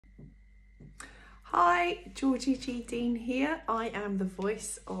Hi, Georgie G. Dean here. I am the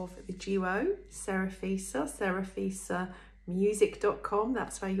voice of the duo SeraphisaMusic.com.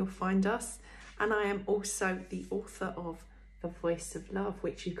 That's where you'll find us. And I am also the author of The Voice of Love,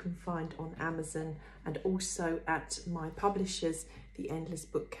 which you can find on Amazon and also at my publishers, The Endless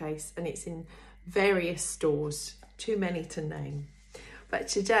Bookcase. And it's in various stores, too many to name. But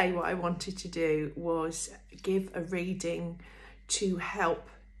today what I wanted to do was give a reading to help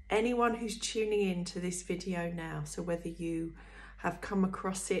anyone who's tuning in to this video now. So whether you have come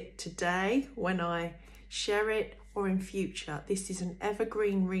across it today when I share it or in future, this is an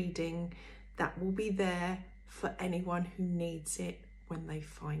evergreen reading that will be there for anyone who needs it when they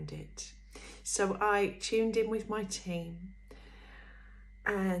find it. So I tuned in with my team,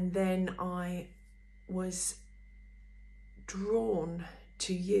 and then I was drawn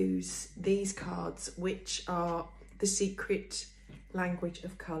to use these cards, which are the secret language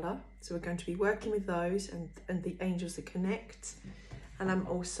of colour. So we're going to be working with those and the angels that connect. And I'm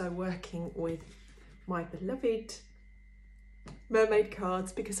also working with my beloved mermaid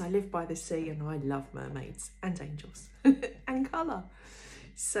cards because I live by the sea and I love mermaids and angels and colour.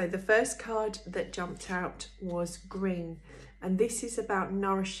 So the first card that jumped out was green, and this is about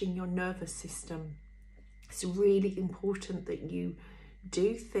nourishing your nervous system. It's really important that you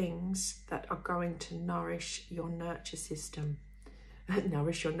do things that are going to nourish your nurture system. That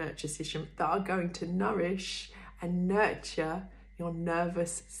are going to nourish and nurture your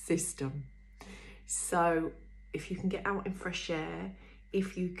nervous system. So if you can get out in fresh air,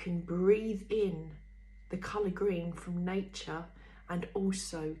 if you can breathe in the colour green from nature and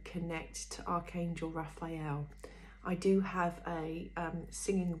also connect to Archangel Raphael. I do have a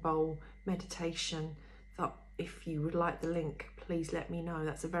singing bowl meditation that if you would like the link, please let me know.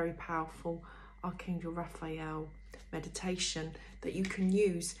 That's a very powerful Archangel Raphael meditation that you can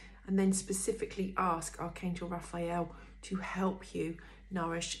use, and then specifically ask Archangel Raphael to help you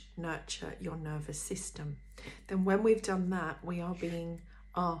nourish, nurture your nervous system. Then when we've done that, we are being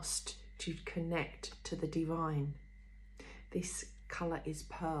asked to connect to the divine. This colour is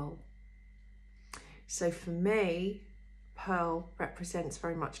pearl. So for me, pearl represents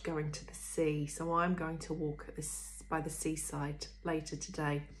very much going to the sea. So I'm going to walk at by the seaside later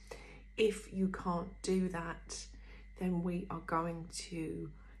today. If you can't do that, then we are going to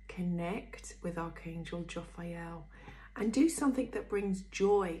connect with Archangel Raphael and do something that brings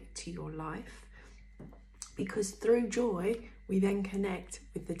joy to your life, because through joy we then connect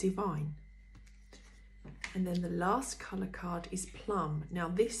with the divine. And then the last colour card is plum. Now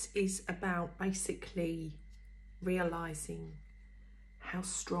this is about basically realising how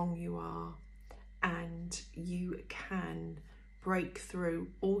strong you are, and you can break through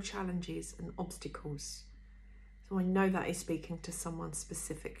all challenges and obstacles. So I know that is speaking to someone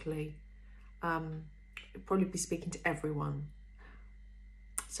specifically. It'll probably be speaking to everyone.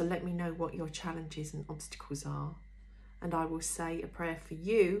 So let me know what your challenges and obstacles are, and I will say a prayer for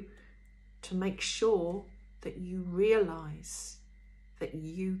you to make sure that you realise that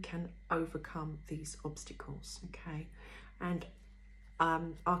you can overcome these obstacles, okay? And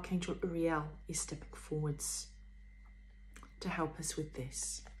Archangel Uriel is stepping forwards to help us with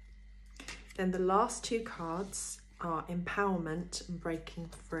this. Then the last two cards are empowerment and breaking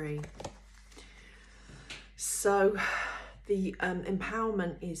free. So the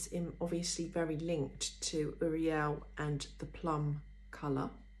empowerment is obviously very linked to Uriel and the plum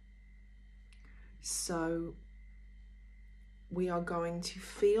colour. So we are going to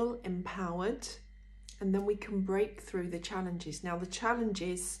feel empowered, and then we can break through the challenges. Now the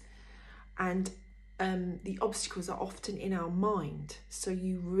challenges and the obstacles are often in our mind. So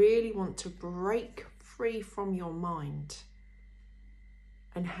you really want to break free from your mind.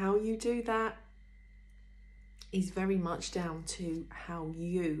 And how you do that is very much down to how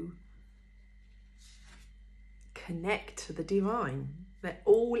you connect to the divine. They're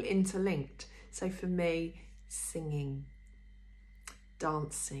all interlinked. So for me, singing,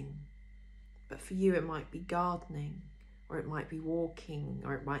 dancing, but for you it might be gardening, or it might be walking,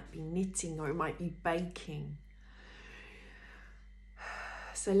 or it might be knitting, or it might be baking.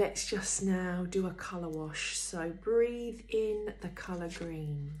 So let's just now do a colour wash. So breathe in the colour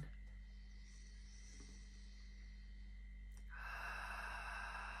green.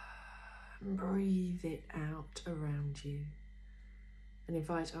 And breathe it out around you. And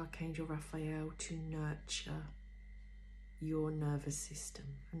invite Archangel Raphael to nurture your nervous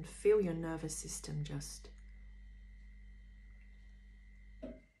system. And feel your nervous system just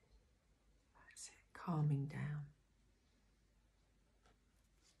calming down.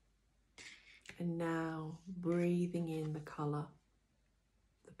 And now breathing in the colour,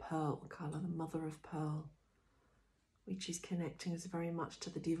 the pearl colour, the mother of pearl, which is connecting us very much to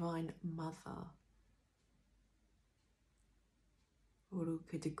the Divine Mother.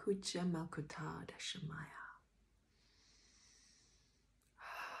 Urukidikucha Malkutada Shamaya.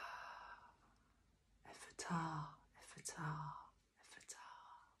 Ephata, Ephata, Ephata.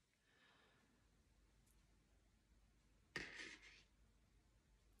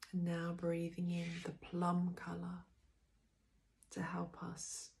 And now breathing in the plum colour to help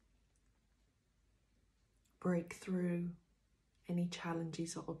us break through any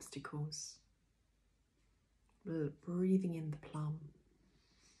challenges or obstacles. Breathing in the plum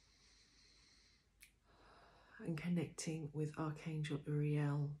and connecting with Archangel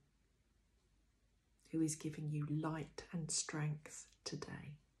Uriel, who is giving you light and strength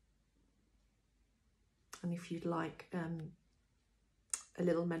today. And if you'd like a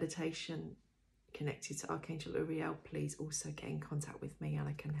little meditation connected to Archangel Uriel, please also get in contact with me and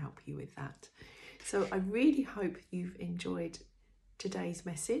I can help you with that. So I really hope you've enjoyed today's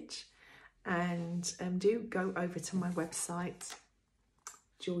message, and do go over to my website,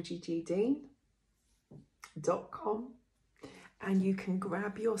 georgiegdean.com, and you can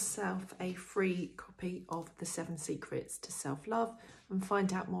grab yourself a free copy of The 7 Secrets to Self-Love and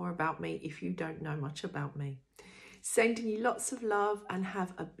find out more about me if you don't know much about me. Sending you lots of love and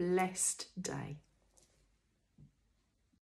have a blessed day.